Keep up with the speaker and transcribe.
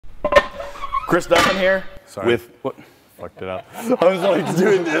Chris Duffin here. Sorry. With what? Fucked it up. I was like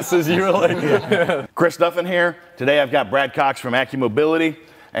doing this as you were like. Chris Duffin here. Today I've got Brad Cox from Acumobility,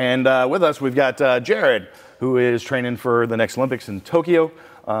 and with us we've got Jared, who is training for the next Olympics in Tokyo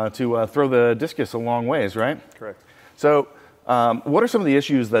to throw the discus a long ways, right? Correct. So, what are some of the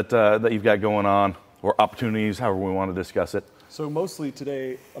issues that you've got going on, or opportunities, however we want to discuss it? So mostly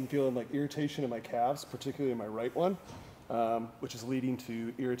today I'm feeling like irritation in my calves, particularly in my right one, which is leading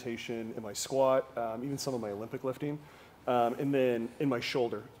to irritation in my squat, even some of my Olympic lifting, and then in my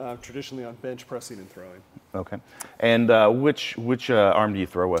shoulder, traditionally on bench pressing and throwing. Okay. And which arm do you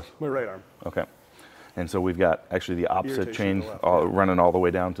throw with? My right arm. Okay. And so we've got actually the opposite Irritation chain to the left, running all the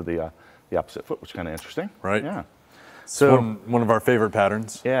way down to the opposite foot, which is kind of interesting. Right. Yeah. So one of our favorite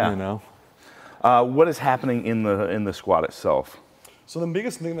patterns. Yeah. You know. What is happening in the squat itself? So the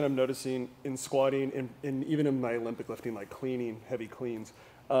biggest thing that I'm noticing in squatting and even in my Olympic lifting, like cleaning, heavy cleans,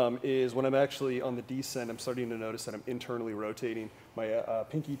 is when I'm actually on the descent, I'm starting to notice that I'm internally rotating. My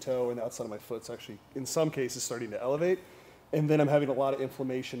pinky toe and the outside of my foot's actually, in some cases, starting to elevate. And then I'm having a lot of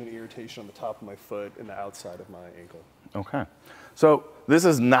inflammation and irritation on the top of my foot and the outside of my ankle. Okay. So this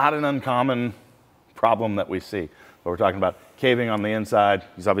is not an uncommon problem that we see. But we're talking about caving on the inside.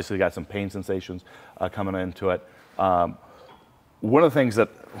 He's obviously got some pain sensations coming into it. One of the things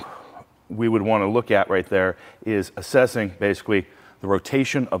that we would want to look at right there is assessing basically the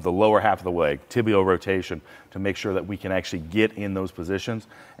rotation of the lower half of the leg, tibial rotation, to make sure that we can actually get in those positions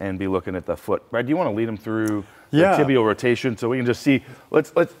and be looking at the foot. Brad, do you want to lead them through the tibial rotation so we can just see,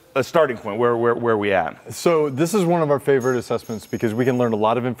 let's a starting point, where are we at? So this is one of our favorite assessments because we can learn a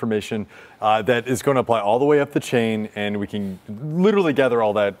lot of information that is going to apply all the way up the chain, and we can literally gather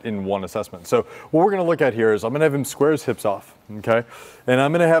all that in one assessment. So what we're going to look at here is I'm going to have him square his hips off, okay? And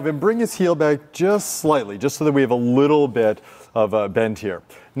I'm going to have him bring his heel back just slightly, just so that we have a little bit of a bend here.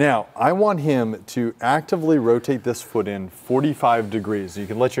 Now, I want him to actively rotate this foot in 45 degrees. You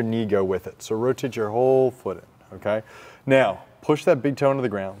can let your knee go with it. So rotate your whole foot in, okay? Now, push that big toe into the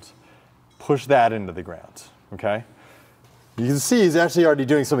ground. Push that into the ground, okay? You can see he's actually already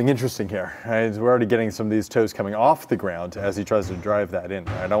doing something interesting here, right? We're already getting some of these toes coming off the ground as he tries to drive that in,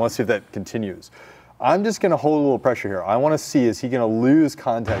 right? I want to see if that continues. I'm just going to hold a little pressure here. I want to see, is he going to lose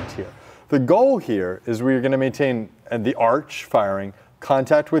contact here? The goal here is we're going to maintain the arch firing,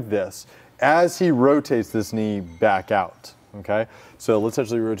 contact with this, as he rotates this knee back out, okay? So let's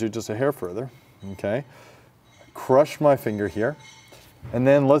actually rotate just a hair further, okay? Crush my finger here, and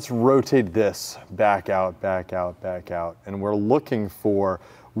then let's rotate this back out, back out, back out, and we're looking for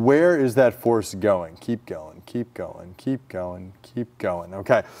where is that force going? Keep going, keep going, keep going, keep going,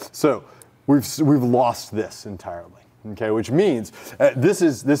 okay? So we've lost this entirely. Okay, which means this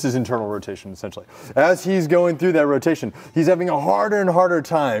is internal rotation essentially. As he's going through that rotation, he's having a harder and harder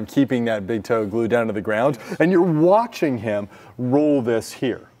time keeping that big toe glued down to the ground, and you're watching him roll this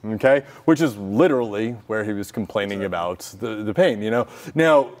here, okay? Which is literally where he was complaining about the pain, you know?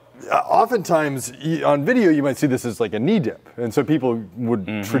 Now, oftentimes on video you might see this as like a knee dip, and so people would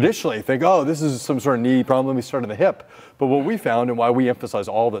traditionally think, oh, this is some sort of knee problem, let me start at the hip. But what we found, and why we emphasize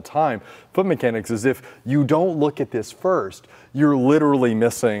all the time foot mechanics, is if you don't look at this first, you're literally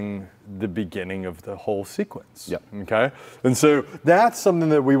missing the beginning of the whole sequence. Yep. Okay? And so that's something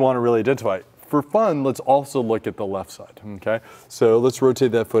that we want to really identify. For fun, let's also look at the left side, okay? So let's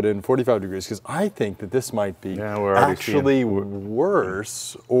rotate that foot in 45 degrees, because I think that this might be actually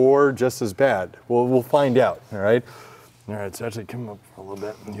worse or just as bad. Well, we'll find out, all right? All right, so actually come up a little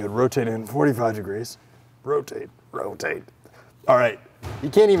bit. You would rotate in 45 degrees. Rotate, rotate. All right, you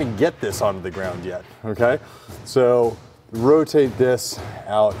can't even get this onto the ground yet, okay? So rotate this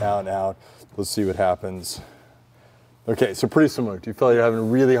out, out, out. Let's see what happens. Okay, so pretty similar. Do you feel like you're having a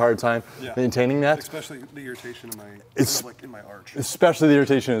really hard time maintaining that? Especially the irritation in my, like in my arch. Especially the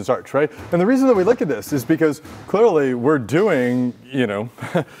irritation in his arch, right? And the reason that we look at this is because clearly we're doing, you know,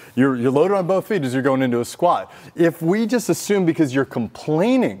 you're loaded on both feet as you're going into a squat. If we just assume because you're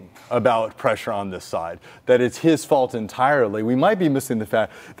complaining about pressure on this side, that it's his fault entirely, we might be missing the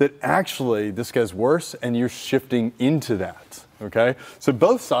fact that actually this guy's worse and you're shifting into that. Okay, so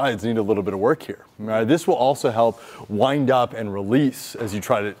both sides need a little bit of work here. Right? This will also help wind up and release as you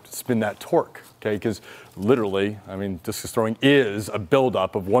try to spin that torque. Okay, because literally, I mean, discus throwing is a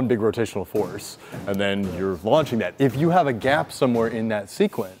buildup of one big rotational force, and then you're launching that. If you have a gap somewhere in that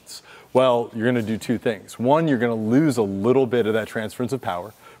sequence, well, you're going to do two things. One, you're going to lose a little bit of that transference of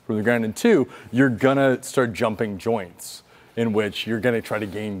power from the ground, and two, you're going to start jumping joints in which you're going to try to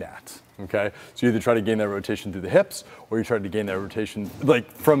gain that. Okay, so you either try to gain that rotation through the hips, or you try to gain that rotation like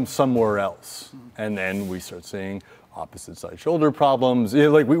from somewhere else, and then we start seeing opposite side shoulder problems.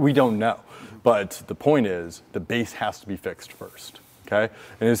 Like we don't know. But the point is, the base has to be fixed first. Okay?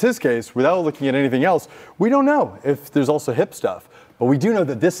 And in his case, without looking at anything else, we don't know if there's also hip stuff. But we do know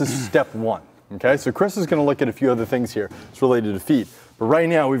that this is step one. Okay? So Chris is going to look at a few other things here. It's related to feet. But right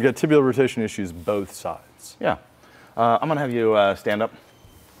now, we've got tibial rotation issues both sides. Yeah. I'm going to have you stand up.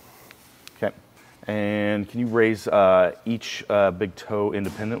 Okay. And can you raise each big toe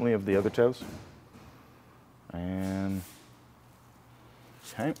independently of the other toes? And,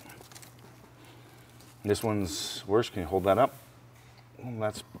 okay. This one's worse. Can you hold that up? Well,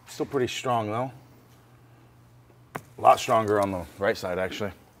 that's still pretty strong, though. A lot stronger on the right side,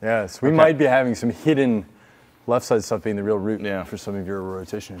 actually. Yes, we might be having some hidden left side stuff being the real root for some of your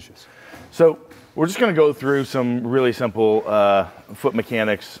rotation issues. So we're just going to go through some really simple foot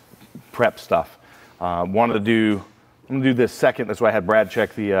mechanics prep stuff. I'm going to do this second. That's why I had Brad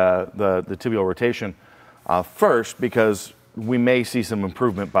check the tibial rotation first, because we may see some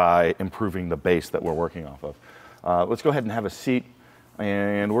improvement by improving the base that we're working off of. Let's go ahead and have a seat,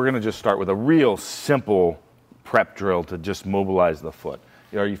 and we're going to just start with a real simple prep drill to just mobilize the foot.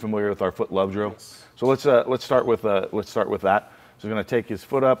 Are you familiar with our foot love drill? Yes. So let's start with that. So we're going to take his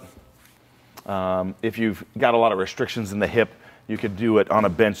foot up. If you've got a lot of restrictions in the hip, you could do it on a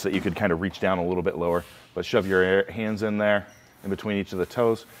bench so that you could kind of reach down a little bit lower. But shove your hands in there, in between each of the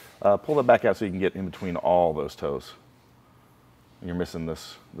toes. Pull that back out so you can get in between all those toes. You're missing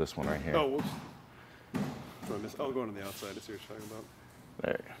this one right here. Oh, whoops. I'll go on the outside. I see what you're talking about.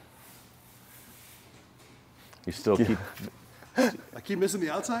 There. You still keep. I keep missing the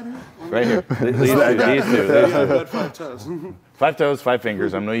outside here? Right here. These two. I've got 5 toes. 5 toes, 5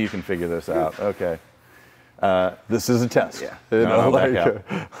 fingers. I know you can figure this out. Okay. This is a test. Yeah. No, back out.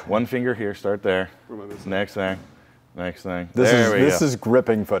 1 finger here. Start there. Next thing. Next thing. This is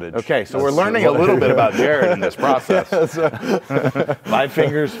gripping footage. Okay, so we're learning a little bit about Jared in this process. 5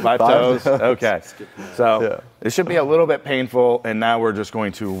 fingers, 5 toes. Okay. So it should be a little bit painful, and now we're just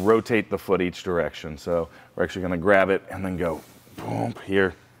going to rotate the foot each direction. So we're actually going to grab it and then go boom,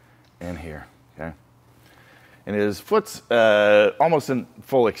 here and here. Okay. And his foot's almost in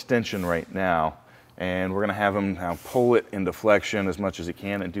full extension right now, and we're going to have him now pull it into flexion as much as he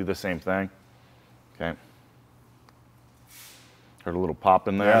can and do the same thing. Okay. Heard a little pop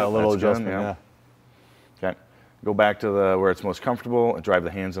in there. Yeah, a little That's adjustment, good, yeah. Okay. Go back to where it's most comfortable and drive the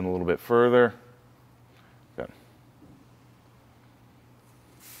hands in a little bit further. Good.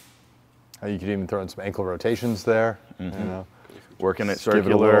 You could even throw in some ankle rotations there. You know. Working it Just give it a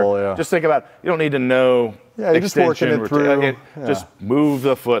circular. little, Just think about, you don't need to know just working it through. Just move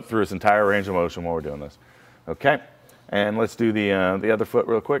the foot through its entire range of motion while we're doing this. Okay. And let's do the other foot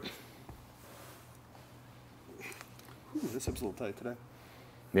real quick. Ooh, this hip's a little tight today.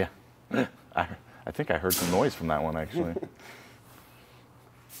 Yeah. I think I heard some noise from that one, actually.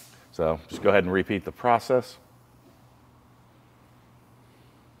 So just go ahead and repeat the process.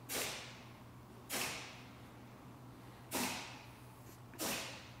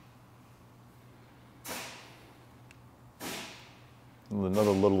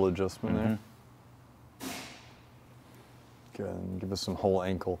 Another little adjustment there. Go ahead and give us some whole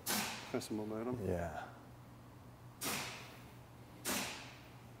ankle. Have some momentum. Yeah.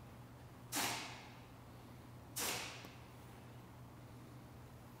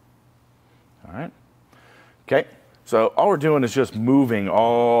 All right. Okay. So all we're doing is just moving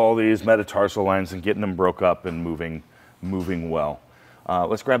all these metatarsal lines and getting them broke up and moving well.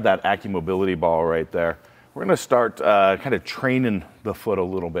 Let's grab that Acumobility ball right there. We're going to start kind of training the foot a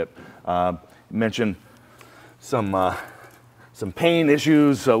little bit. Mention some pain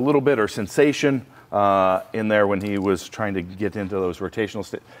issues a little bit, or sensation in there when he was trying to get into those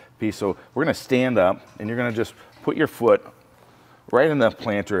rotational piece. So we're going to stand up, and you're going to just put your foot right in the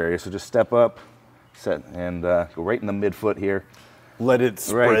plantar area. So just step up, set, and go right in the midfoot here. Let it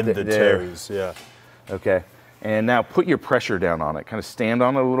spread the toes. Yeah. Okay. And now put your pressure down on it. Kind of stand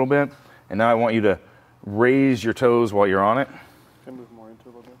on it a little bit. And now I want you to raise your toes while you're on it. Can I move more into a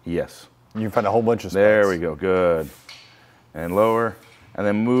little bit? Yes. You can find a whole bunch of spots. There we go. Good. And lower. And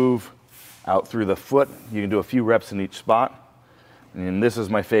then move out through the foot. You can do a few reps in each spot. And this is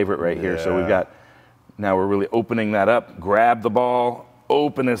my favorite right here. So we've got, now we're really opening that up. Grab the ball.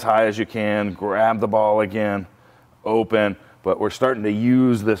 Open as high as you can. Grab the ball again. Open. But we're starting to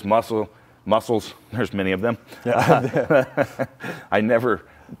use this muscles. There's many of them. Yeah. I never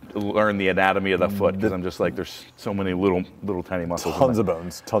learn the anatomy of the foot because I'm just like, there's so many little tiny muscles. Tons of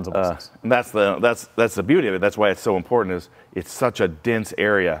bones, tons of muscles. And that's the beauty of it. That's why it's so important. Is it's such a dense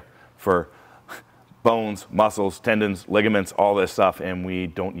area for bones, muscles, tendons, ligaments, all this stuff, and we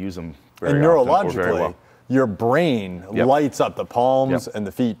don't use them very often or very well. Your brain lights up the palms and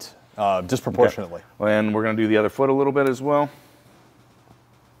the feet disproportionately. Okay. And we're going to do the other foot a little bit as well.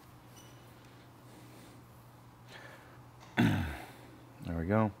 There we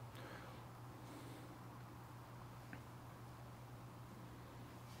go.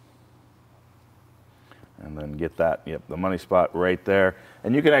 And then get that, yep, the money spot right there.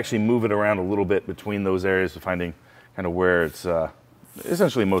 And you can actually move it around a little bit between those areas, finding kind of where it's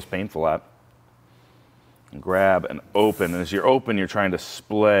essentially most painful at. And grab and open. And as you're open, you're trying to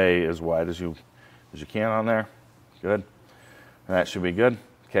splay as wide as you can on there. Good. And that should be good.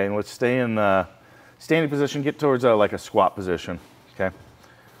 Okay, and let's stay in standing position. Get towards like a squat position. Okay.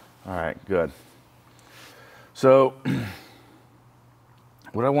 All right, good. So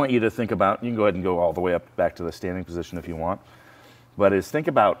what I want you to think about, you can go ahead and go all the way up back to the standing position if you want, but is think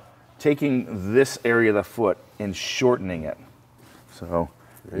about taking this area of the foot and shortening it. So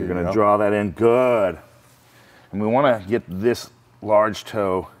you're going to draw that in. Good. And we want to get this large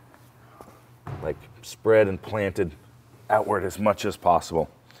toe like spread and planted outward as much as possible.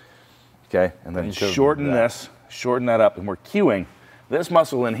 Okay, and then shorten this, shorten that up, and we're cueing this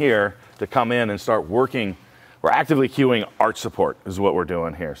muscle in here to come in and start working. We're actively cueing arch support is what we're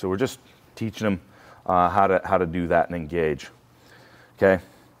doing here. So we're just teaching them how to do that and engage. Okay,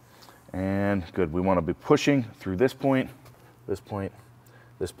 and good. We want to be pushing through this point, this point,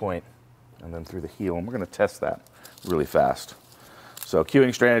 this point, and then through the heel. And we're going to test that really fast. So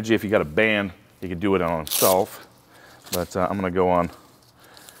cueing strategy, if you got a band, you can do it on itself. But I'm going to go on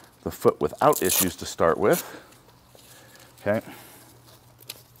the foot without issues to start with. Okay.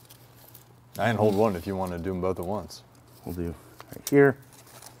 And hold one if you want to do them both at once. We'll do right here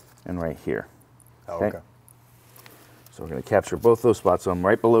and right here. Oh, okay. So we're going to capture both those spots. So I'm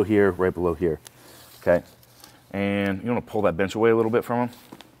right below here, right below here. Okay. And you want to pull that bench away a little bit from them.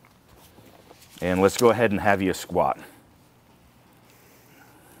 And let's go ahead and have you squat.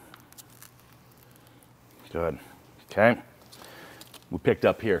 Good. Okay. We picked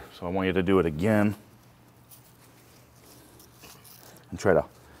up here, so I want you to do it again. And try to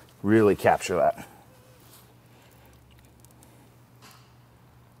really capture that.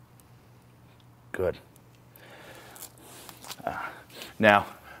 Good. Now,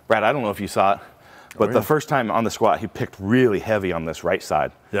 Brad, I don't know if you saw it, but the first time on the squat, he picked really heavy on this right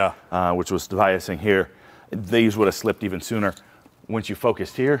side. Yeah. Which was biasing here. These would have slipped even sooner. Once you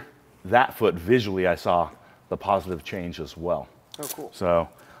focused here, that foot visually, I saw the positive change as well. Oh, cool. So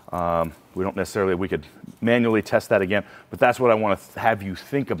we don't necessarily, we could manually test that again, but that's what I want to have you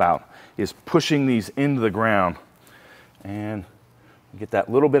think about, is pushing these into the ground and get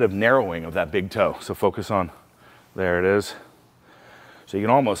that little bit of narrowing of that big toe. So focus on, there it is. So you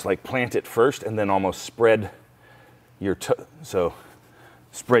can almost like plant it first and then almost spread your toe. So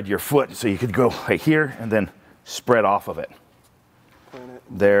spread your foot so you could go right here and then spread off of it. Plant it.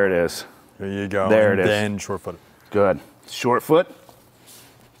 There it is. There you go. There it is. Then short foot. Good. Short foot.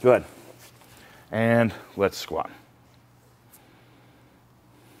 Good. And let's squat.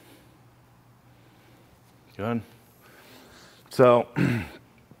 Good. So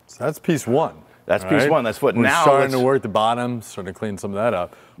that's piece one. That's piece one. That's foot. We're now starting to work the bottom, starting to clean some of that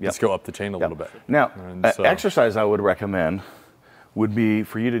up. Let's go up the chain a little bit. Now, exercise I would recommend would be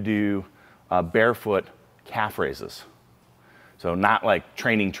for you to do barefoot calf raises. So not like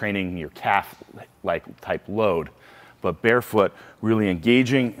training your calf like type load, but barefoot, really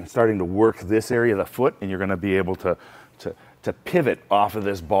engaging and starting to work this area of the foot, and you're going to be able to pivot off of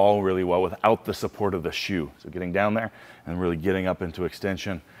this ball really well without the support of the shoe. So getting down there and really getting up into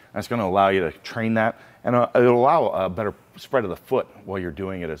extension. That's going to allow you to train that, and it'll allow a better spread of the foot while you're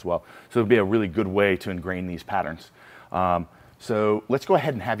doing it as well. So it'll be a really good way to ingrain these patterns. So let's go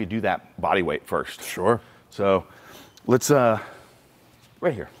ahead and have you do that body weight first. Sure. So let's, right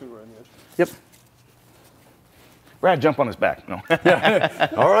here. Yep. Brad, jump on his back. No.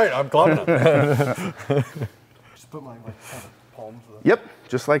 All right, I'm climbing up. Just put my palms. Yep,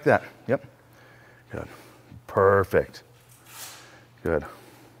 just like that. Yep. Good. Perfect. Good.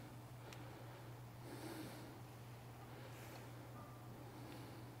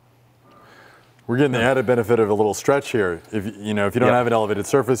 We're getting the added benefit of a little stretch here. If you don't have an elevated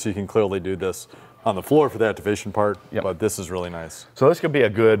surface, you can clearly do this on the floor for the activation part, but this is really nice. So this could be a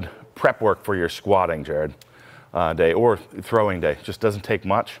good prep work for your squatting, Jared, day or throwing day. Just doesn't take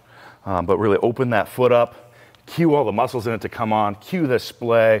much, but really open that foot up, cue all the muscles in it to come on, cue the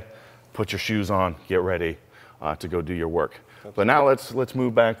splay, put your shoes on, get ready to go do your work. But now let's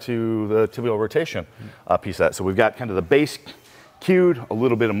move back to the tibial rotation piece of that. So we've got kind of the base cued, a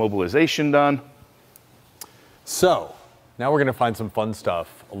little bit of mobilization done. So now we're going to find some fun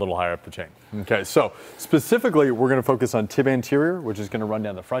stuff a little higher up the chain. Okay, so specifically, we're going to focus on tib anterior, which is going to run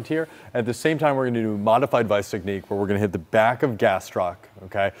down the front here. At the same time, we're going to do modified vice technique, where we're going to hit the back of gastroc,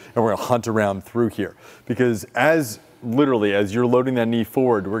 okay, and we're going to hunt around through here. Because literally, as you're loading that knee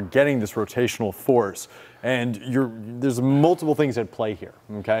forward, we're getting this rotational force, and there's multiple things at play here,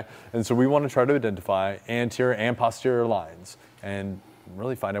 okay? And so we want to try to identify anterior and posterior lines, and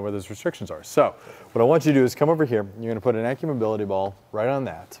really find out where those restrictions are. So what I want you to do is come over here. You're going to put an Acumobility ball right on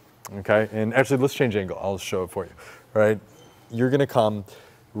that. Okay, and actually let's change angle. I'll show it for you. All right, you're gonna come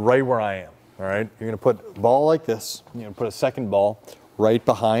right where I am. All right, you're gonna put a ball like this. You're gonna put a second ball right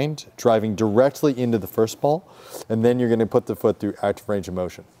behind, driving directly into the first ball, and then you're gonna put the foot through active range of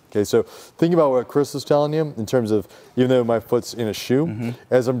motion. Okay, so think about what Chris was telling you in terms of, even though my foot's in a shoe,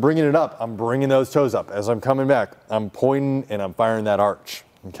 as I'm bringing it up, I'm bringing those toes up. As I'm coming back, I'm pointing and I'm firing that arch.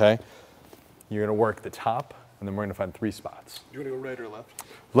 Okay, you're gonna work the top, and then we're gonna find 3 spots. Do you want to go right or left?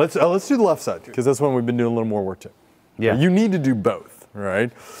 Let's do the left side, because that's one we've been doing a little more work to. Yeah. You need to do both,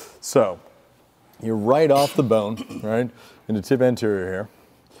 right? So you're right off the bone, right, into tib anterior here.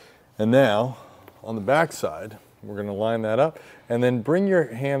 And now, on the back side, we're going to line that up, and then bring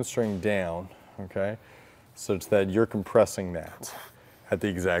your hamstring down, okay, such that you're compressing that at the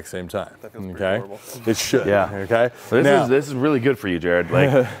exact same time. That feels pretty okay? horrible. It should, Yeah. okay? So Now- this is really good for you, Jared.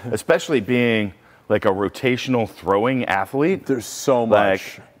 Like, especially being like a rotational throwing athlete. There's so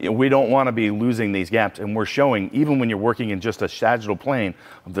much. Like, we don't want to be losing these gaps, and we're showing, even when you're working in just a sagittal plane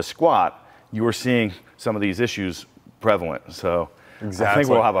of the squat, you are seeing some of these issues prevalent. So I Exactly.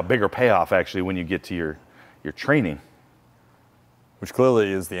 think we'll have a bigger payoff actually when you get to your training. Which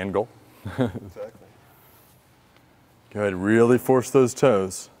clearly is the end goal. Exactly. Go ahead, really force those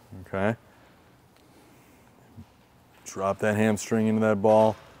toes, okay? Drop that hamstring into that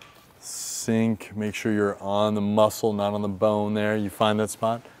ball. Sink, make sure you're on the muscle, not on the bone there. You find that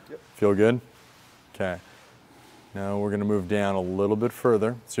spot? Yep. Feel good? Okay. Now we're gonna move down a little bit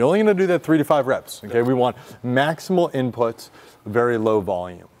further. So you're only gonna do that 3 to 5 reps, okay? We want maximal input, very low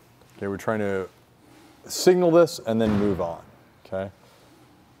volume. Okay, we're trying to signal this and then move on, okay?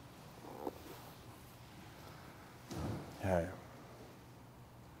 Okay.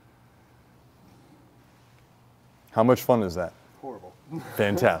 How much fun is that? Horrible.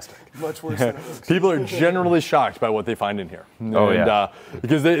 Fantastic. Much worse than it looks. People are generally shocked by what they find in here. Oh, yeah.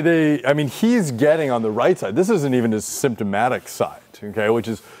 Because I mean, he's getting on the right side. This isn't even his symptomatic side, okay, which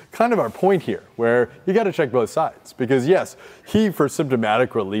is kind of our point here, where you got to check both sides. Because yes, he, for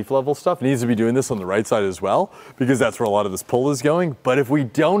symptomatic relief level stuff, needs to be doing this on the right side as well, because that's where a lot of this pull is going. But if we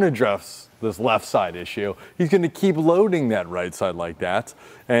don't address this left side issue, he's going to keep loading that right side like that,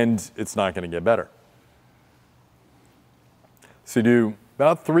 and it's not going to get better. So you do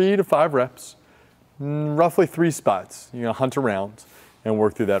about 3 to 5 reps, roughly 3 spots. You're gonna hunt around and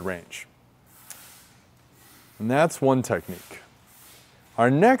work through that range. And that's one technique. Our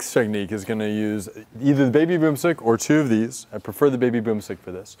next technique is gonna use either the baby boomstick or 2 of these. I prefer the baby boomstick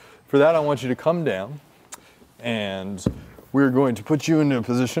for this. For that, I want you to come down, and we're going to put you into a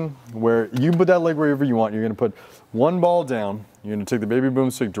position where you can put that leg wherever you want. You're gonna put one ball down. You're gonna take the baby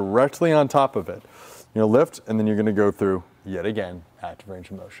boomstick directly on top of it. You're gonna lift, and then you're gonna go through, yet again, active range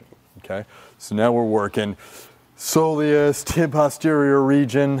of motion, okay? So now we're working soleus, tib posterior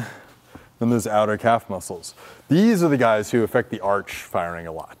region, and those outer calf muscles. These are the guys who affect the arch firing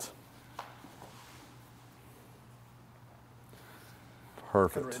a lot.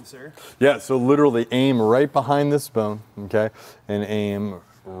 Perfect. Yeah, so literally aim right behind this bone, okay? And aim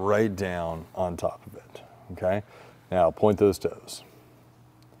right down on top of it, okay? Now point those toes.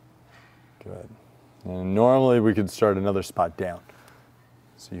 Good. And normally we could start another spot down.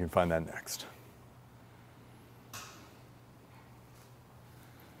 So you can find that next.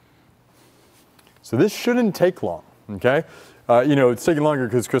 So this shouldn't take long, okay? It's taking longer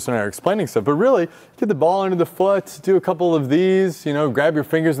because Chris and I are explaining stuff, but really, get the ball under the foot, do a couple of these, grab your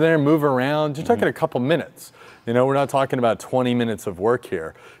fingers there, move around. You're talking a couple minutes. We're not talking about 20 minutes of work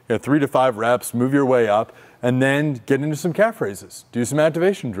here. 3 to 5 reps, move your way up, and then get into some calf raises, do some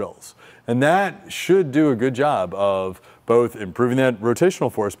activation drills. And that should do a good job of both improving that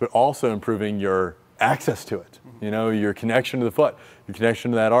rotational force, but also improving your access to it. Your connection to the foot, your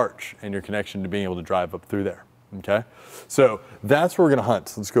connection to that arch, and your connection to being able to drive up through there, okay? So that's where we're gonna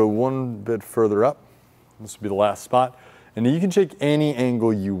hunt. Let's go one bit further up. This will be the last spot. And you can take any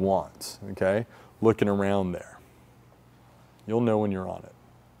angle you want, okay? Looking around there. You'll know when you're on it.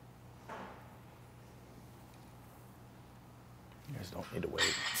 You guys don't need to wait.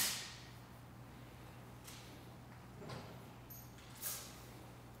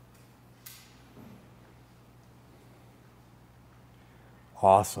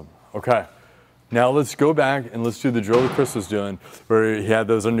 Awesome. Okay. Now let's go back and let's do the drill that Chris was doing, where he had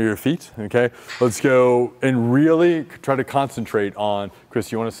those under your feet, okay? Let's go and really try to concentrate on,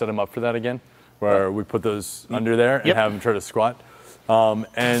 Chris, you want to set him up for that again? Where we put those under there and have him try to squat.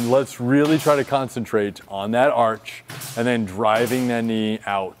 And let's really try to concentrate on that arch and then driving that knee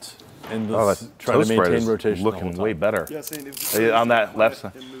out. And let's try to maintain rotation. Looking way better. Yeah, saying on that left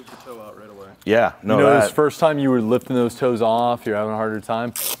side. And move the toe out right away. Yeah, no, you know, this first time you were lifting those toes off, you're having a harder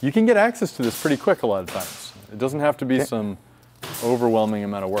time. You can get access to this pretty quick a lot of times. It doesn't have to be some overwhelming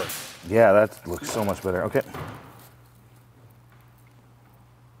amount of work. Yeah, that looks so much better. Okay.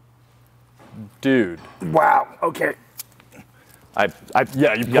 Dude. Wow. Okay. I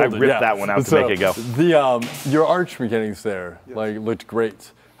ripped that one out to make it go. Your arch mechanics there looked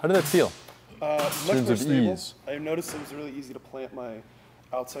great. How did that feel? Much terms more of stable. ease. I noticed it was really easy to plant my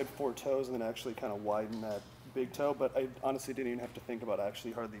outside 4 toes and then actually kind of widen that big toe, but I honestly didn't even have to think about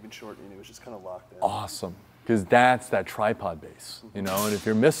actually hardly even shortening. It was just kind of locked in. Awesome. Because that's that tripod base, you know, and if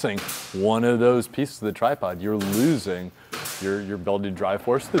you're missing one of those pieces of the tripod, you're losing your ability to drive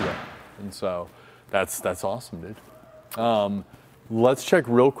force through that. And so that's awesome, dude. Let's check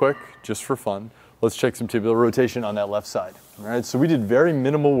real quick, just for fun. Let's check some tibial rotation on that left side. All right, so we did very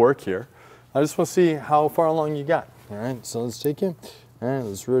minimal work here. I just want to see how far along you got. All right, so let's take you. All right,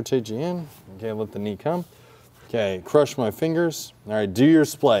 let's rotate you in. Okay, let the knee come. Okay, crush my fingers. All right, do your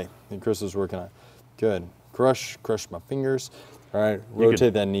splay that Chris is working on. Good. Crush my fingers. All right,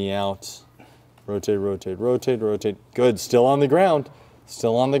 rotate that knee out. Rotate, rotate, rotate, rotate. Good, still on the ground.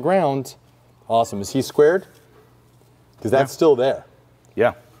 Still on the ground. Awesome. Is he squared? Because that's still there.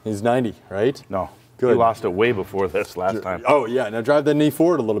 Yeah. He's 90, right? No. Good. He lost it way before this last time. Oh, yeah. Now drive the knee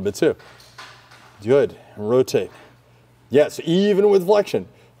forward a little bit, too. Good. And rotate. Yes, even with flexion.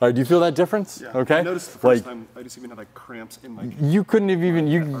 All right, do you feel that difference? Yeah. Okay. I noticed the first time I just even had like cramps in my You couldn't have even,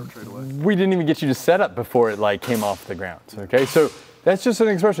 we didn't even get you to set up before it came off the ground, okay? So that's just an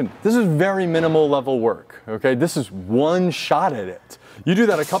expression. This is very minimal level work, okay? This is one shot at it. You do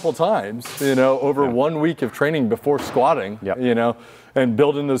that a couple times, you know, over 1 week of training before squatting, you know, and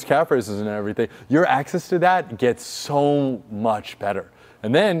building those calf raises and everything. Your access to that gets so much better.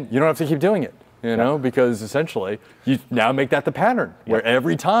 And then you don't have to keep doing it. You know, because essentially you now make that the pattern where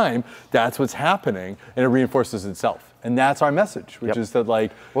every time that's what's happening and it reinforces itself. And that's our message, which is that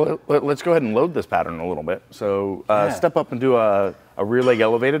Well, let's go ahead and load this pattern a little bit. So step up and do a rear leg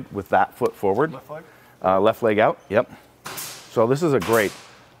elevated with that foot forward. left leg. Left leg out, So this is a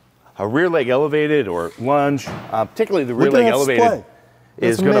rear leg elevated or lunge, particularly the rear leg elevated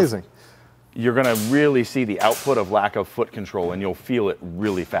is amazing. You're gonna really see the output of lack of foot control and you'll feel it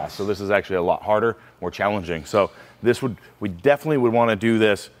really fast. So this is actually a lot harder, more challenging. So we definitely would wanna do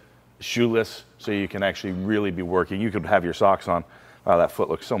this shoeless so you can actually really be working. You could have your socks on. Wow, that foot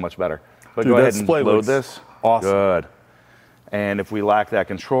looks so much better. But go ahead and load this. Awesome. Good. And if we lack that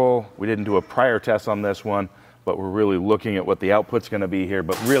control, we didn't do a prior test on this one, but we're really looking at what the output's gonna be here,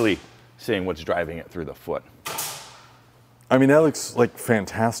 but really seeing what's driving it through the foot. I mean, that looks like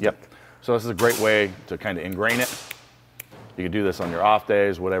fantastic. Yep. So this is a great way to kind of ingrain it. You can do this on your off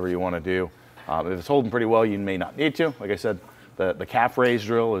days, whatever you want to do. If it's holding pretty well, you may not need to. Like I said, the calf raise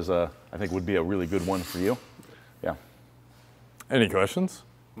drill is I think would be a really good one for you. Yeah. Any questions?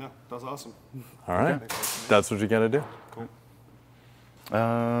 No, that was awesome. All right. That's what you got to do. Cool.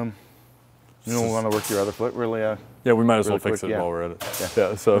 You don't want to work your other foot really? Yeah, we might as well really fix quick, it yeah. while we're at it.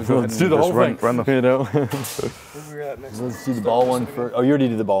 Yeah, so let's do the just whole thing. run the- you know? Where we at next? Let's do the ball one first. Oh, you already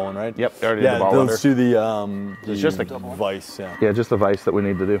did the ball one, right? Yep, I already did the ball under. Let's do the just a vice, yeah. Yeah, just the vice that we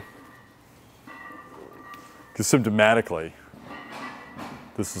need to do. Because symptomatically,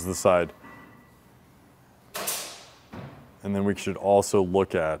 this is the side. And then we should also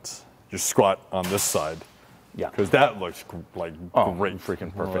look at your squat on this side. Yeah. Because that looks great.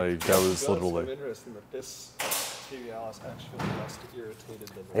 Freaking perfect. That was It's literally. interesting that this tibialis actually feels less irritated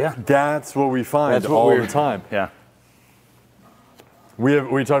than the Yeah. That's what we find That's what all we're- the time. Yeah. We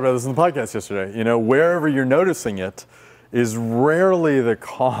talked about this in the podcast yesterday. You know, wherever you're noticing it is rarely the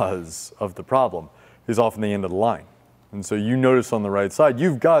cause of the problem. Is often the end of the line. And so you notice on the right side,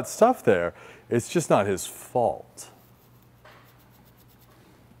 you've got stuff there. It's just not his fault.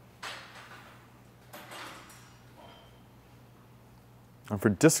 And for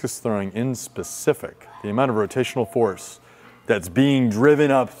discus throwing in specific, the amount of rotational force that's being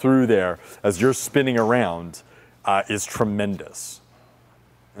driven up through there as you're spinning around is tremendous.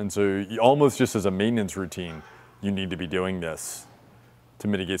 And so almost just as a maintenance routine, you need to be doing this to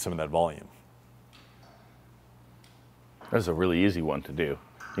mitigate some of that volume. That's a really easy one to do.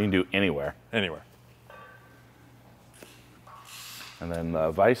 You can do anywhere. Anywhere. And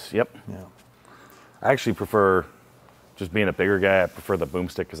then vice, yep. Yeah. I actually prefer, just being a bigger guy, I prefer the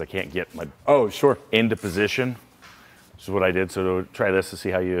boomstick because I can't get my Oh, sure. into position. This is what I did. So try this to see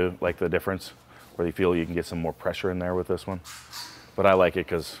how you like the difference, where you feel you can get some more pressure in there with this one. But I like it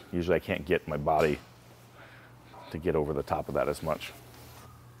because usually I can't get my body to get over the top of that as much.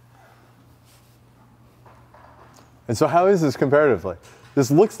 And so how is this comparatively? This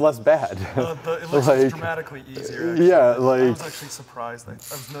looks less bad. It looks dramatically easier. Actually. Yeah, I like was actually surprised. I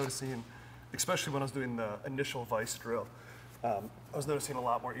was noticing, especially when I was doing the initial vice drill, I was noticing a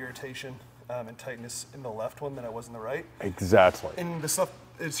lot more irritation and tightness in the left one than I was in the right. exactly. And the stuff,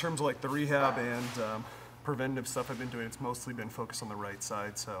 in terms of like the rehab and preventative stuff I've been doing, it's mostly been focused on the right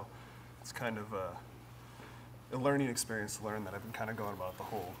side. So it's kind of a learning experience to learn that I've been kind of going about the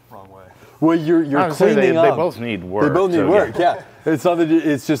whole wrong way. Well, you're I would say cleaning up. they both need work. They both need so, work, yeah.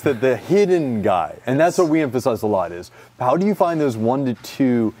 It's just that the hidden guy, and that's what we emphasize a lot, is how do you find those 1 to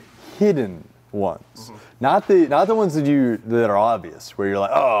 2 hidden ones? Mm-hmm. Not the ones that are obvious, where you're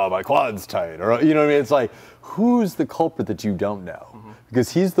like, oh, my quad's tight, or you know what I mean? It's like, who's the culprit that you don't know? Mm-hmm. Because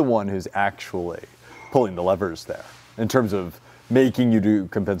he's the one who's actually pulling the levers there in terms of making you do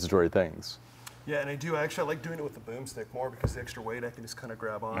compensatory things. Yeah, and I like doing it with the boomstick more because the extra weight I can just kind of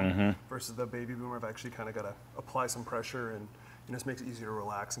grab on versus the baby boomer. I've actually kind of got to apply some pressure, and it just makes it easier to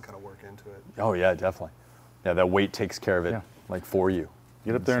relax and kind of work into it. Oh yeah, definitely. Yeah, that weight takes care of it, like for you.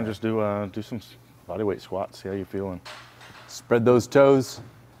 Get up there and just do some body weight squats. See how you're feeling. Spread those toes.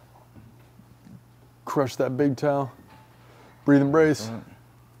 Crush that big toe. Breathe and brace.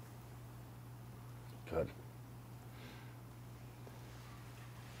 Good.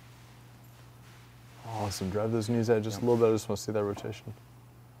 Awesome. Drive those knees out just a little bit. I just want to see that rotation.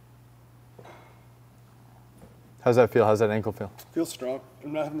 How's that feel? How's that ankle feel? Feels strong.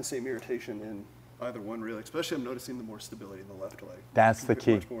 I'm not having the same irritation in either one, really. Especially, I'm noticing the more stability in the left leg. That's the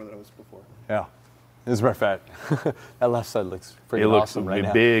key. Much more than I was before. Yeah. This is my fact. That left side looks pretty awesome right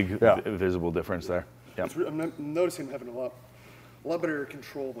now. It looks a big, visible difference there. Yeah. I'm noticing I'm having a lot better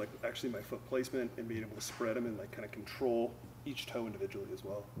control of like actually my foot placement and being able to spread them and like kind of control each toe individually as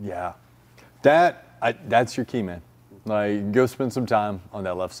well. Yeah. That's your key, man. Like, go spend some time on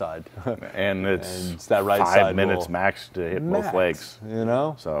that left side. And it's that right 5 side minutes max to hit both legs. You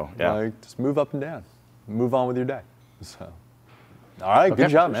know? So, yeah. Like, just move up and down. Move on with your day. So, all right, good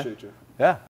job, man. Appreciate you. Yeah.